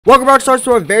Welcome Rockstars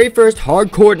to our very first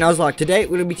Hardcore Nuzlocke. Today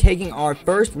we're going to be taking our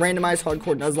first randomized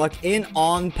Hardcore Nuzlocke in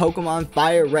on Pokemon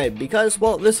FireRed because,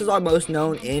 well, this is our most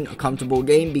known and comfortable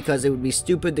game because it would be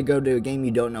stupid to go to a game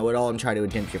you don't know at all and try to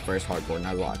attempt your first Hardcore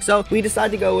Nuzlocke. So we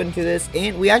decided to go into this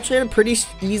and we actually had a pretty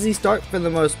easy start for the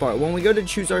most part. When we go to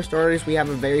choose our starters, we have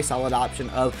a very solid option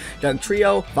of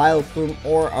Dugtrio, Vileplume,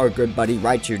 or our good buddy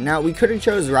Raichu. Now we could have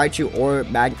chose Raichu or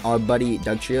our buddy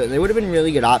Dugtrio. They would have been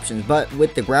really good options, but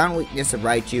with the ground weakness of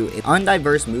Raichu, an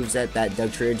undiverse moveset that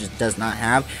Dugtrio just does not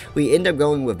have, we end up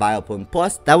going with Vileplume.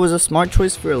 Plus, that was a smart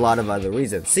choice for a lot of other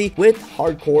reasons. See, with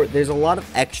Hardcore, there's a lot of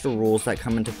extra rules that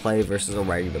come into play versus a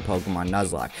regular Pokemon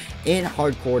Nuzlocke. In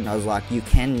Hardcore Nuzlocke, you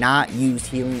cannot use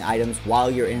healing items while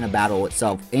you're in a battle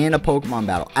itself, in a Pokemon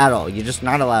battle at all. You're just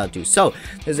not allowed to. So,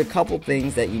 there's a couple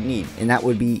things that you need, and that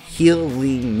would be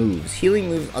healing moves. Healing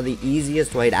moves are the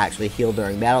easiest way to actually heal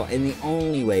during battle, and the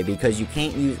only way, because you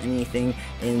can't use anything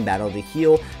in battle to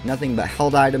heal. Nothing but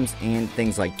held items and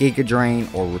things like Giga Drain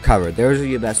or Recover. Those are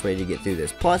your best way to get through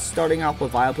this. Plus, starting off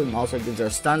with Vileplume also gives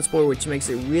us Stun Spore, which makes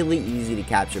it really easy to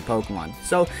capture Pokemon.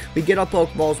 So, we get our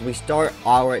Pokeballs, we start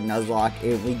our Nuzlocke,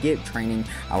 and we get training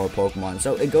our Pokemon.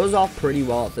 So, it goes off pretty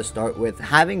well at the start. With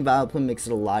having Vileplume makes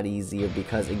it a lot easier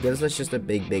because it gives us just a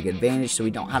big advantage, so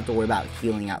we don't have to worry about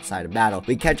healing outside of battle.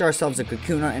 We catch ourselves a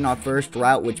Kakuna in our first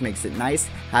route, which makes it nice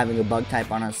having a bug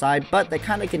type on our side, but that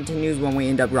kind of continues when we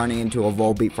end up running into a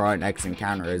Volbeat for our next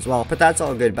encounter as well. But that's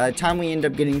all good. By the time we end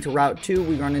up getting to Route 2,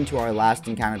 we run into our last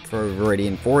encounter for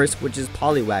Viridian Forest, which is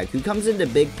Poliwag, who comes into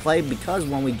big play because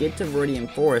when we get to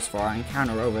Viridian Forest for our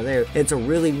encounter over there, it's a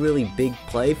really big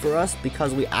play for us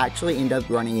because we actually end up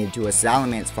running into a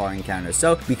Salamence for our encounter.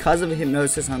 So because of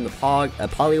Hypnosis on the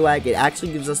Poliwag, it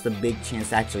actually gives us the big chance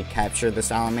to actually capture the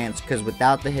Salamence, because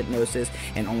without the Hypnosis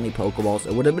and only Pokeballs,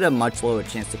 it would have been a much lower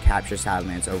chance to capture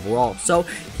Salamence overall. So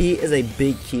he is a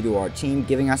big key to our team,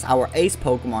 giving us our ace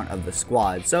Pokemon of the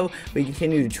squad. So we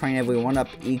continue to train everyone up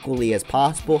equally as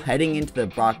possible, heading into the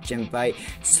Brock gym fight.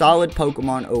 Solid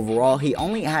Pokemon overall. He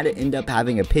only had to end up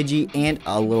having a Pidgey and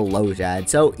a little Lotad,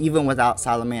 so even without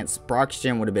Salamence, Brock's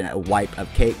gym would have been a wipe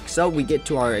of cake. So we get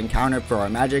to our encounter for our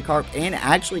Magikarp, and it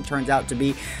actually turns out to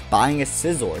be buying a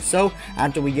Scizor. So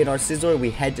after we get our Scizor,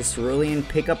 we head to Cerulean,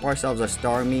 pick up ourselves a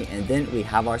Starmie, and then we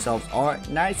have ourselves our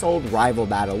nice old rival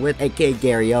battle with aka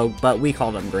Gary O, but we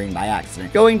called him Green by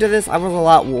accident. Going to this, I was a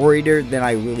lot worrieder than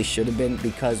I really should have been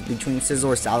because between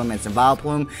Scizor, Salamence, and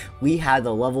Vileplume, we had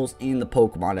the levels and the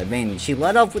Pokemon advantage. She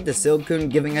led off with the Silcoon,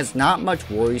 giving us not much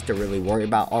worries to really worry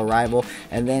about our rival,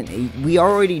 and then we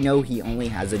already know he only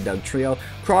has a Dugtrio.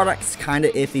 Crawdad's kind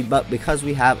of iffy, but because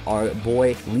we have our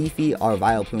boy Leafy, our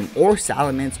Vileplume, or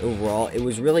Salamence overall, it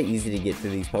was really easy to get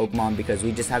through these Pokemon because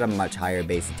we just had a much higher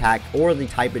base attack or the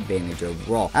type advantage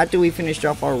overall. After we finished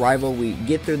off our rival, we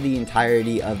get through the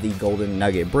entirety of the Golden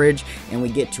Nugget Bridge, and we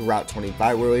get to Route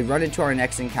 25 where we run into our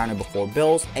next encounter before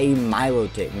Bill's, a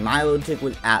Milotic. Milotic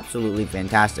was absolutely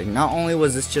fantastic. Not only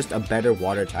was this just a better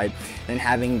water type than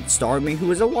having Starmie, who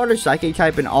was a water psychic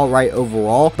type and alright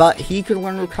overall, but he could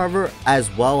learn Recover as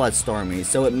well as Starmie,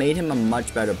 so it made him a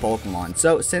much better Pokemon.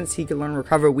 So since he could learn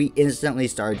Recover, we instantly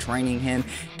started training him,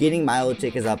 getting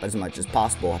Milotic up as much as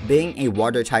possible. Being a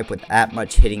water type with that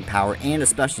much hitting power and a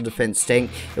special defense tank,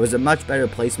 it was a much better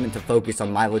placement to focus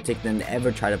on Milotic than to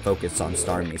ever try to focus on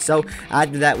Starmie. So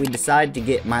after that, we decided to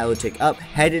get Milotic up,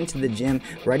 head into the gym,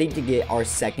 ready to get our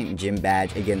second gym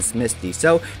badge against Misty.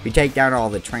 So we take down all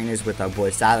the trainers with our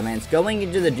boy Salamence. Going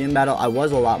into the gym battle, I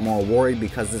was a lot more worried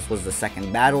because this was the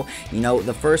second battle. You know,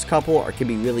 the first couple can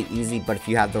be really easy, but if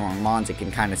you have the wrong mons, it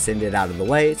can kind of send it out of the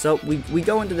way. So we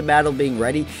go into the battle being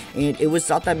ready, and it was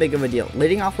not that big of a deal.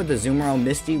 Leading off with the Azumarill,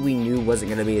 Misty we knew wasn't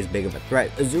going to be as big of a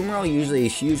threat. Azumarill usually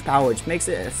is huge power, which makes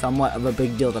it somewhat of a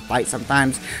big deal to fight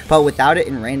sometimes, but without it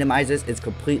in randomizes, it's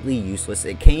completely useless.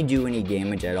 It can't do any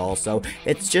damage at all, so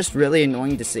it's just really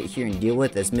annoying to sit here and deal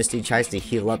with as Misty tries to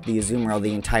heal up the Azumarill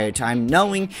the entire time,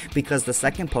 knowing because the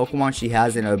second Pokemon she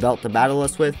has in her belt to battle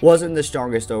us with wasn't the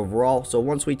strongest overall. So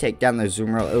once we take down the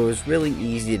Azumarill, it was really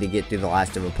easy to get through the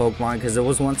last of a Pokemon because it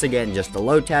was once again just a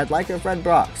Lotad like our friend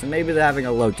Brock. So maybe they're having a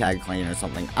Lotad clan or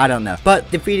something, I don't know. But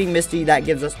defeating Misty, that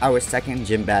gives us our second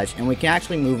gym badge, and we can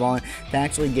actually move on to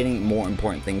actually getting more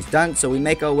important things done. So we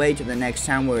make our way to the next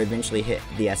town where we eventually hit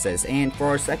the SS and for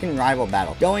our second rival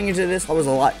battle. Going into this, I was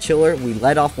a lot chiller. We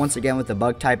led off once again with the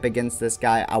bug type against this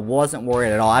guy. I wasn't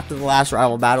worried at all. After the last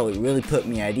rival battle, it really put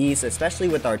me at ease, especially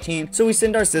with our team. So we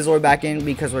send our Scizor back in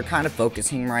because we're kind of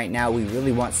focusing right now. We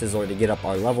really want Scizor to get up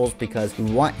our levels because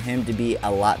we want him to be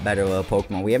a lot better of a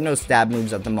Pokemon. We have no stab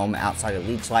moves at the moment outside of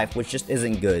Leech Life, which just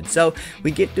isn't good. So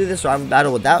we get through this rival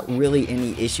battle without really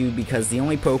any issue because the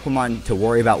only Pokemon to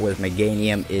worry about with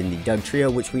Meganium is in the Doug trio,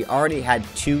 which we already had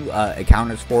 2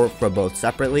 encounters for both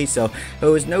separately, so it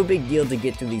was no big deal to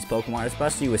get through these Pokemon,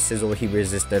 especially with Sizzle. He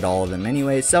resisted all of them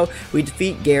anyway. So we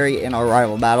defeat Gary in our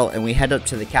rival battle, and we head up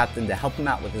to the captain to help him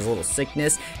out with his little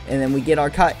sickness, and then we get our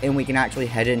cut, and we can actually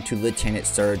head into Lieutenant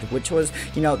Surge, which was,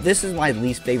 you know, this is my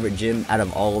least favorite gym out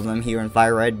of all of them here in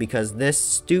FireRed, because this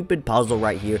stupid puzzle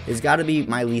right here has got to be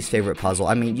my least favorite puzzle.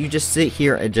 I mean, you just sit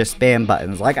here and just spam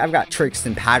buttons. Like, I've got tricks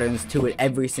and patterns to it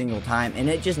every single time, and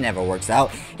it just never works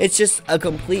out. It's just a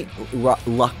complete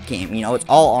luck game, you know, it's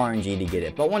all RNG to get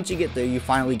it. But once you get there, you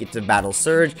finally get to battle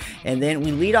Surge, and then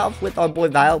we lead off with our boy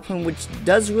Vileplume, which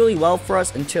does really well for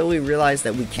us until we realize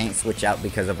that we can't switch out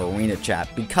because of Arena Trap.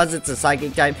 Because it's a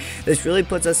Psychic type, this really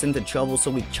puts us into trouble,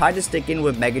 so we tried to stick in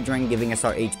with Mega Drain, giving us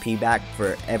our HP back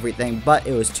for everything, but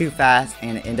it was too fast,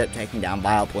 and it ended up taking down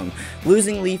Vileplume.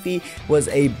 Losing Leafy was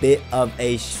a bit of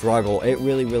a struggle. It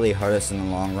really hurt us in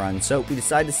the long run, so we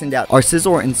decided to send out our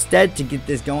Scizor instead to get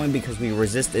this going, because we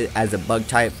resist it as a bug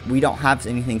type. We don't have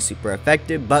anything super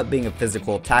effective, but being a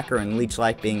physical attacker and Leech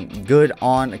Life being good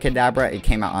on Kadabra, it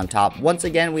came out on top. Once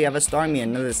again, we have a Starmie,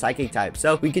 another Psychic type,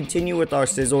 so we continue with our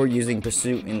Scizor using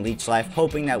Pursuit and Leech Life,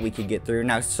 hoping that we could get through.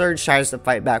 Now Surge tries to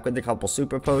fight back with a couple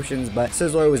super potions, but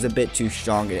Scizor was a bit too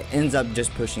strong, and it ends up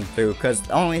just pushing through, because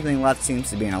the only thing left seems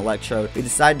to be an Electrode. We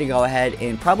decided to go ahead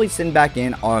and probably send back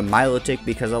in our Milotic,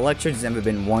 because Electrode's never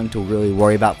been one to really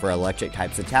worry about for electric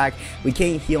types attack. We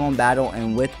can't heal in battle,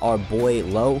 and with our boy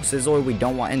low Scizor, we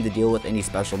don't want him to deal with any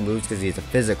special moves because he's a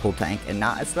physical tank and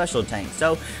not a special tank.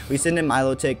 So we send in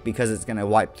Milotic because it's going to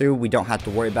wipe through. We don't have to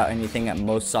worry about anything at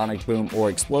most Sonic Boom or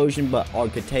Explosion, but R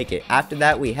could take it. After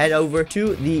that, we head over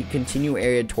to the continue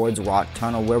area towards Rock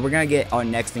Tunnel, where we're going to get our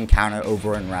next encounter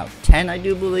over in Route 10, I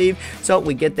do believe. So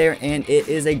we get there, and it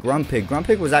is a Grumpig.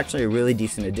 Grumpig was actually a really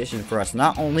decent addition for us.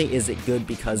 Not only is it good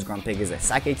because Grumpig is a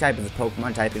Psychic type, it's a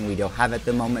Pokemon typing we don't have at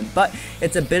the moment, but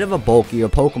it's a bit of a bulkier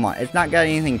Pokemon. It's not got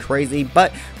anything crazy,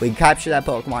 but we capture that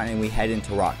Pokemon and we head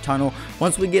into Rock Tunnel.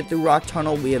 Once we get through Rock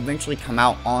Tunnel, we eventually come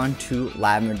out onto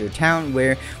Lavender Town,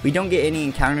 where we don't get any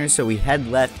encounters, so we head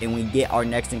left and we get our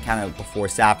next encounter before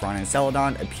Saffron and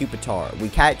Celadon, a Pupitar. We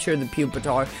capture the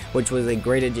Pupitar, which was a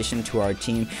great addition to our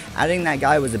team. Adding that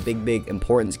guy was a big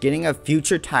importance. Getting a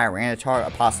future Tyranitar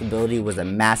a possibility was a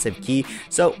massive key.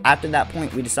 So after that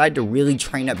point, we decided to really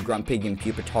train up Grumpig and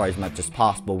Pupitar as much as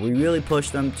possible. We really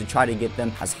pushed them to try to get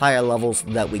them as higher levels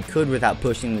that we could without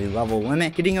pushing the level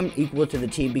limit, getting them equal to the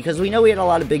team, because we know we had a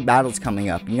lot of big battles coming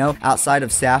up. You know, outside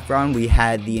of Saffron, we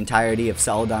had the entirety of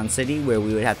Celadon City, where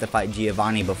we would have to fight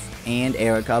Giovanni and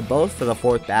Erica, both for the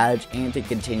 4th badge and to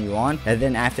continue on. And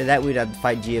then after that, we'd have to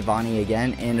fight Giovanni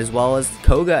again, and as well as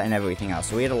Koga and everything else.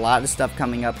 So we had a lot of stuff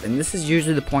coming up, and this is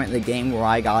usually the point in the game where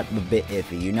I got a bit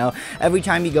iffy. You know, every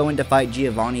time you go in to fight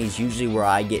Giovanni is usually where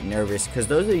I get nervous, because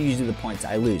those are usually the points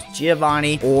I lose.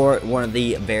 Giovanni or one of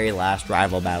the very last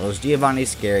rival battles. Giovanni's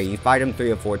scary. You fight him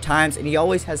 3 or 4 times, and he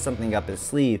always has something up his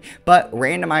sleeve, but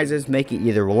randomizers make it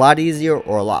either a lot easier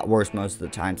or a lot worse most of the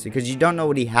times, because you don't know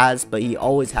what he has, but he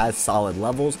always has solid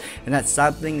levels, and that's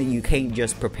something that you can't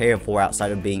just prepare for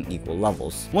outside of being equal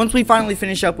levels. Once we finally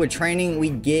finish up with training, we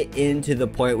get into the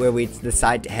point where we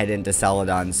decide to head into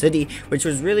Celadon City, which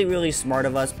was really smart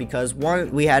of us, because one,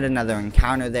 we had another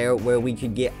encounter there where we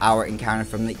could get our encounter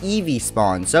from the Eevee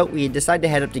spawn. So we decided to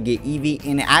head up to get Eevee,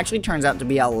 and it actually turns out to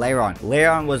be a Lairon.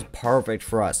 Lairon was perfect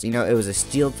for us. You know, it was a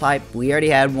steel type. We already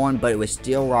had one, but it was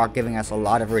Steel Rock, giving us a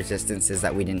lot of resistances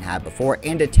that we didn't have before,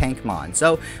 and a Tankmon.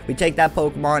 So we take that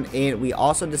Pokemon, and we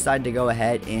also decided to go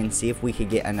ahead and see if we could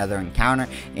get another encounter,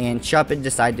 and Shuppet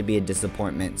decided to be a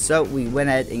disappointment. So we went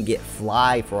ahead and get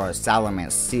Fly for our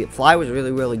Salamence. See, Fly was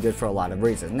really good for a lot of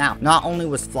reasons. Now, not only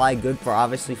was Fly good for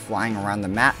obviously flying around the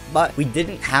map, but we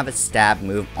didn't have a stab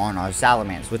move on our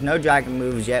Salamence. With no dragon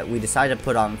moves yet, we decided to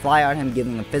put on Fly on him,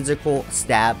 giving a physical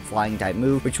stab flying type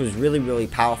move, which was really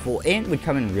powerful and would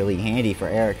come in really handy for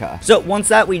Erica. So once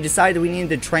that, we decided we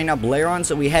needed to train up Lairon,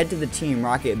 so we head to the Team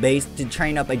Rocket base to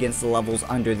train up against the levels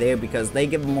under there, because they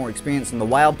give them more experience in the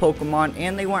wild Pokemon,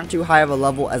 and they weren't too high of a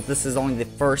level, as this is only the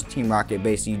first Team Rocket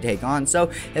base you take on, so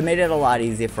it made it a lot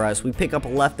easier for us. We pick up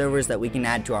leftovers that we can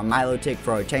add to our Milotic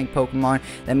for our tank Pokemon.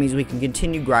 That means we can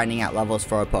continue grinding out levels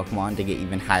for our Pokemon to get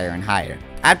even higher and higher.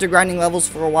 After grinding levels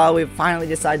for a while, we finally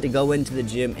decided to go into the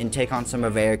gym and take on some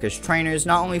of Erica's trainers,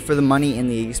 not only for the money and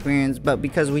the experience, but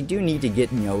because we do need to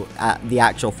get, you know, the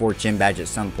actual 4th gym badge at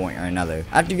some point or another.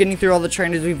 After getting through all the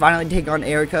trainers, we finally take on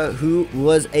Erica, who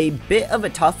was a bit of a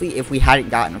toughie if we hadn't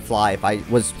gotten a Fly, if I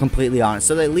was completely honest.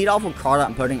 So they lead off with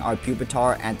Cardot putting our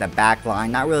Pupitar at the back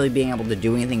line, not really being able to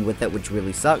do anything with it, which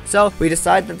really sucked. So we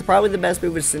decided that probably the best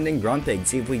move was sending Grumpig,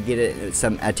 see if we get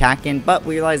some attack in, but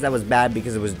we realized that was bad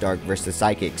because it was Dark versus Psychic.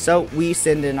 Psychic. So we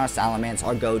send in our Salamence,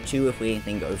 our go-to if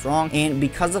anything goes wrong. And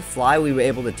because of Fly, we were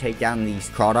able to take down the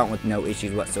Crawdaunt with no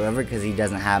issues whatsoever because he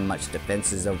doesn't have much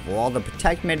defenses overall. The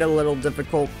Protect made it a little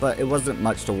difficult, but it wasn't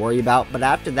much to worry about. But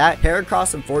after that,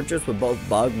 Heracross and Fortress were both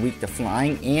Bug, weak to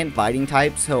flying, and Fighting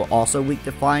types, so also weak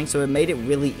to flying. So it made it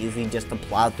really easy just to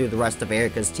plow through the rest of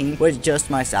Erica's team with just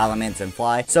my Salamence and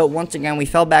Fly. So once again, we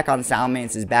fell back on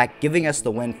Salamance's back, giving us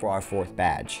the win for our 4th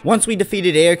badge. Once we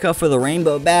defeated Erica for the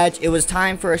Rainbow badge, it was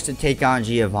time for us to take on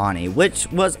Giovanni,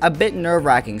 which was a bit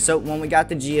nerve-wracking. So when we got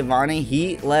to Giovanni,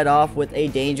 he led off with a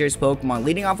dangerous Pokemon.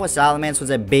 Leading off with Salamence was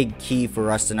a big key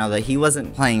for us to know that he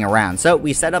wasn't playing around. So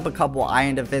we set up a couple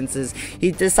iron defenses.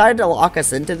 He decided to lock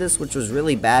us into this, which was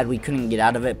really bad. We couldn't get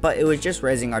out of it, but it was just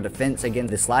raising our defense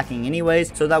against the slacking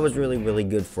anyways, so that was really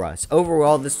good for us.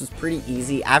 Overall, this was pretty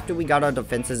easy. After we got our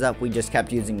defenses up, we just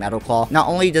kept using Metal Claw. Not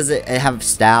only does it have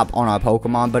stab on our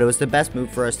Pokemon, but it was the best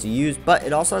move for us to use, but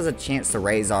it also has a chance to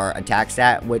raise our attack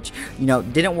stat, which, you know,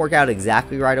 didn't work out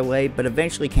exactly right away, but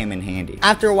eventually came in handy.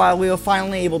 After a while, we were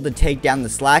finally able to take down the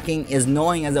slacking. As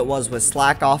annoying as it was with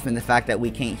Slack Off and the fact that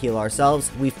we can't heal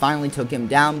ourselves, we finally took him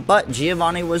down, but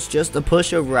Giovanni was just a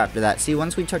pushover after that. See,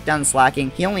 once we took down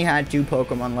slacking, he only had 2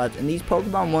 Pokemon left, and these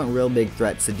Pokemon weren't real big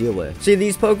threats to deal with. See,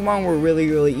 these Pokemon were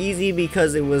really easy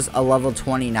because it was a level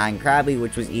 29 Krabby,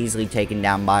 which was easily taken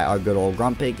down by our good old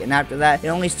Grumpig, and after that, it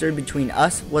only stood between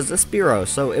us was a Spearow,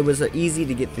 so it was easy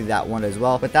to get through that one as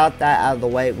well. Without that out of the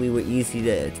way, we were easy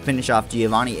to finish off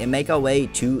Giovanni and make our way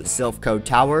to Silph Co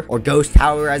Tower, or Ghost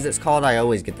Tower as it's called. I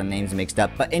always get the names mixed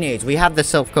up, but anyways, we have the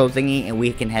Silph Co thingy, and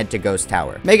we can head to Ghost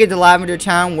Tower. Make it to Lavender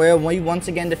Town, where we once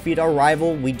again defeat our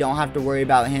rival. We don't have to worry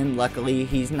about him. Luckily,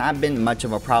 he's not been much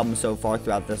of a problem so far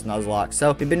throughout this Nuzlocke,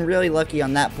 so we've been really lucky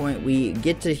on that point. We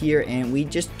get to here and we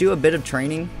just do a bit of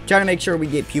training, trying to make sure we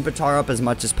get Pupitar up as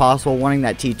much as possible, wanting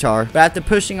that T-Char. But after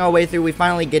pushing our way through, we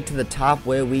finally get to the top,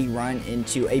 where we run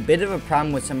into a bit of a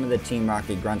problem with some of the Team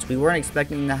Rocket grunts. We weren't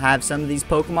expecting to have some of these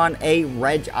Pokemon. A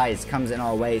Regice comes in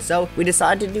our way, so we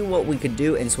decided to do what we could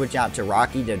do and switch out to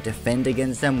Rocky to defend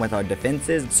against them with our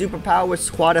defenses. Superpower was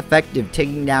quite effective,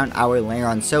 taking down our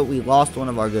Lairon, so we lost one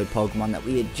of our good Pokemon that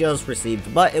we had just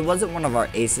received, but it wasn't one of our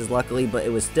aces luckily, but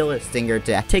it was still a stinger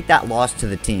to take that loss to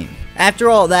the team. After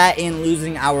all that and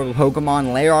losing our Pokemon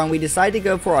Lairon, we decided to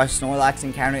go for our Snorlax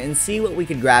encounter and see what we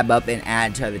could grab up and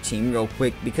add to the team real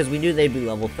quick, because we knew they'd be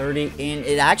level 30, and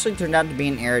it actually turned out to be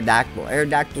an Aerodactyl.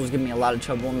 Aerodactyl was giving me a lot of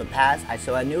trouble in the past,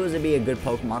 so I knew it was going to be a good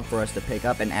Pokemon for us to pick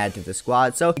up and add to the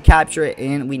squad. So we capture it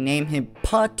and we name him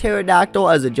Pterodactyl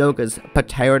as a joke, as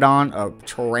Pterodon or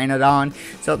Pteranodon.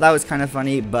 So that was kind of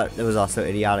funny, but it was also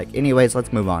idiotic. Anyways,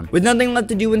 let's move on. With nothing left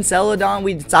to do in Celadon,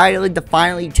 we decided to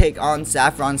finally take on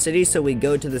Saffron City. So we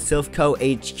go to the Silph Co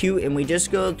HQ and we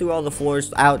just go through all the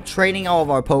floors out, training all of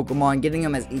our Pokemon, getting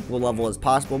them as equal level as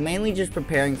possible, mainly just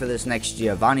preparing for this next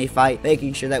Giovanni fight,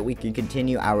 making sure that we can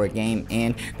continue our game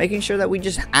and making sure that we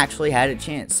just actually had a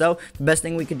chance. So the best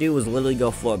thing we could do was literally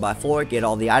go floor by floor, get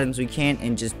all the items we can,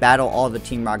 and just battle all the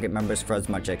Team Rocket members for as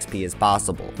much XP as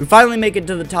possible. We finally make it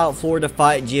to the top floor to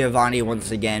fight Giovanni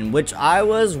once again, which I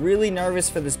was really nervous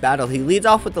for this battle. He leads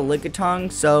off with the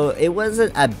Lickitung, so it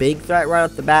wasn't a big threat right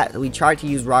off the bat. We tried to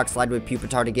use Rock Slide with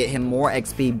Pupitar to get him more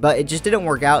XP, but it just didn't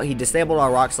work out. He disabled our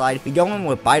Rock Slide. We go in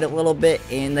with Bite a little bit,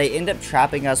 and they end up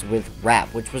trapping us with Wrap,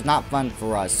 which was not fun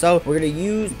for us. So we're going to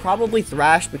use probably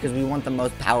Thrash because we want the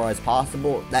most power as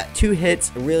possible. That 2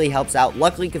 hits really helps out.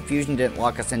 Luckily, Confusion didn't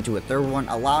lock us into a third one,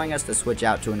 allowing us to switch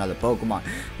out to another Pokemon.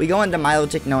 We go into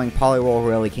Milotic knowing Poliwhirl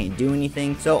really can't do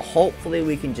anything, so hopefully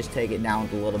we can just take it down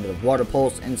with a little bit of Water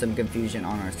Pulse and some Confusion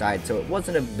on our side, so it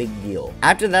wasn't a big deal.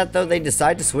 After that though, they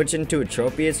decide to switch into a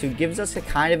Tropius, who gives us a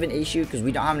kind of an issue because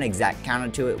we don't have an exact counter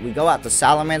to it. We go out to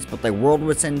Salamence, but they World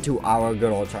Wits into our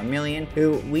good old Charmeleon,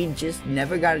 who we just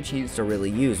never got a chance to really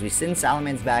use. We send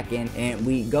Salamence back in and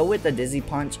we go with a Dizzy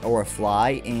Punch or a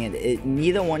Fly, and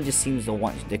neither one just seems to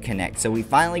want to connect. So we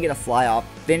finally get a Fly off,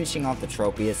 finishing off the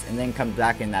Tropius, and then comes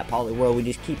back in that Poliwhirl. We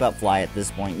just keep up Fly at this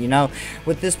point, you know.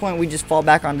 With this point, we just fall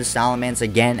back onto Salamence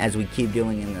again, as we keep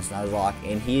doing in this Nuzlocke,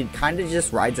 and he kind of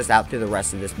just rides us out through the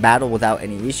rest of this battle without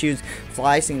any issues.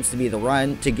 Fly seems to be the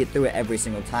run to get through it every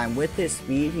single time. With his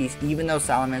speed, even though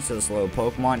Salamence is a slow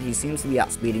Pokemon, he seems to be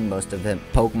outspeeding most of the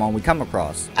Pokemon we come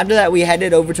across. After that, we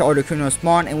headed over to Articuno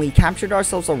spawn, and we captured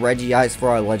ourselves a Regice for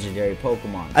our legendary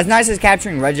Pokemon. As nice as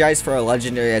capturing Regice for a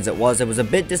legendary as it was a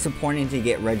bit disappointing to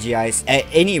get Regice.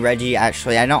 Any Regi,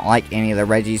 actually, I don't like any of the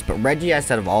Regis, but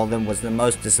Regice out of all of them was the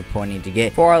most disappointing to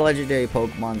get for our legendary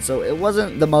Pokemon, so it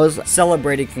wasn't the most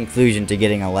celebrated conclusion to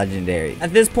getting a legendary.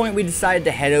 At this point, we decided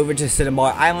to head head over to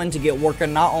Cinnabar Island to get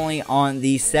working not only on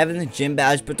the 7th gym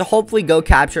badge, but to hopefully go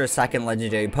capture a second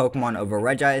legendary Pokemon over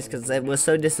Regis, because it was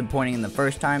so disappointing in the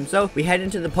first time. So we head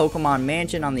into the Pokemon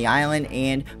mansion on the island,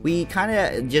 and we kind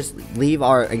of just leave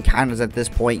our encounters at this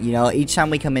point. You know, each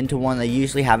time we come into one, they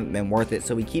usually haven't been worth it,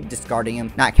 so we keep discarding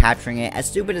them, not capturing it. As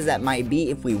stupid as that might be,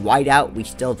 if we white out, we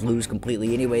still lose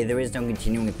completely anyway. There is no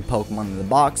continuing with the Pokemon in the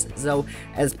box, so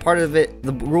as part of it,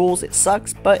 the rules, it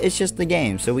sucks, but it's just the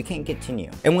game, so we can't continue.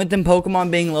 And with them Pokemon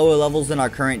being lower levels than our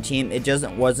current team, it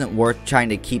wasn't worth trying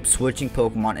to keep switching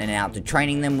Pokemon in and out to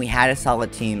training them. We had a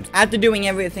solid team. After doing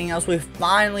everything else, we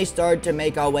finally started to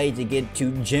make our way to get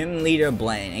to Gym Leader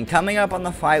Blaine, and coming up on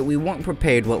the fight, we weren't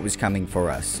prepared what was coming for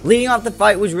us. Leading off the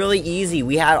fight was really easy.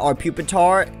 We had our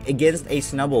Pupitar against a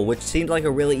Snubbull, which seemed like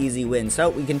a really easy win, so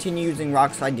we continue using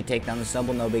Rock Slide to take down the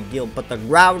Snubbull, no big deal, but the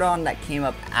Groudon that came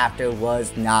up after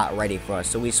was not ready for us,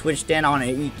 so we switched in on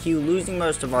an EQ, losing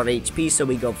most of our HP, so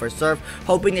we go for Surf,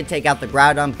 hoping to take out the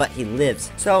Groudon, but he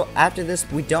lives. So after this,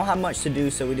 we don't have much to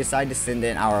do, so we decide to send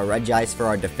in our Regis for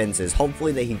our defenses,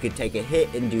 hopefully that he could take a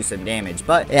hit and do some damage,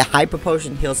 but a Hyper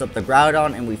Potion heals up the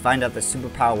Groudon, and we find out the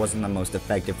Superpower wasn't the most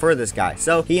effective for this guy,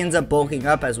 so he ends up bulking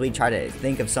up as we try to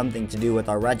think of something to do with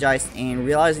our Regis, and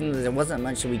realizing that there wasn't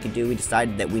much that we could do, we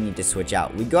decided that we need to switch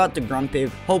out. We go out to Grumpig,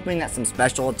 hoping that some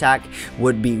special attack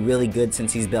would be really good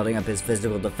since he's building up his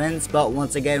physical defense, but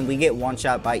once again, we get one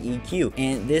shot by EQ,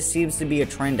 and this seems to be a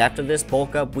trend. After this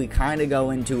bulk up, we kind of go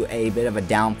into a bit of a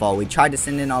downfall. We tried to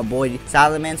send in our boy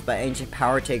Salamence, but Ancient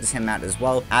Power takes him out as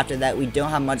well. After that, we don't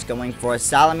have much going for us.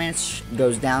 Salamence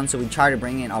goes down, so we try to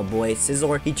bring in our boy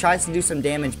Scizor. He tries to do some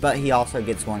damage, but he also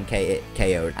gets one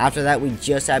KO'd. After that, we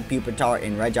just have Pupitar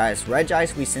and Regis.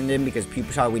 Regis we send in because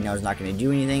Pupitar we know is not going to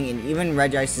do anything, and even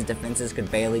Regis' defenses could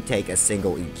barely take a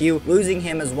single EQ. Losing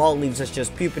him as well leaves us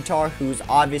just Pupitar, who's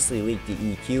obviously weak to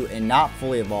EQ and not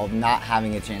fully evolved, not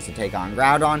having a chance to take on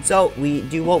Groudon. So we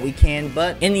do what we can,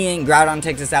 but in the end, Groudon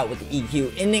takes us out with the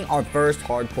EQ, ending our first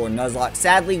Hardcore Nuzlocke.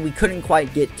 Sadly, we couldn't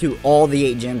quite get to all the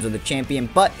 8 gems of the champion,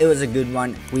 but it was a good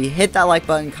run. We hit that like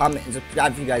button, comment, and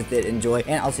subscribe if you guys did enjoy,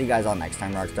 and I'll see you guys all next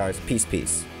time, Rockstars. Peace,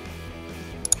 peace.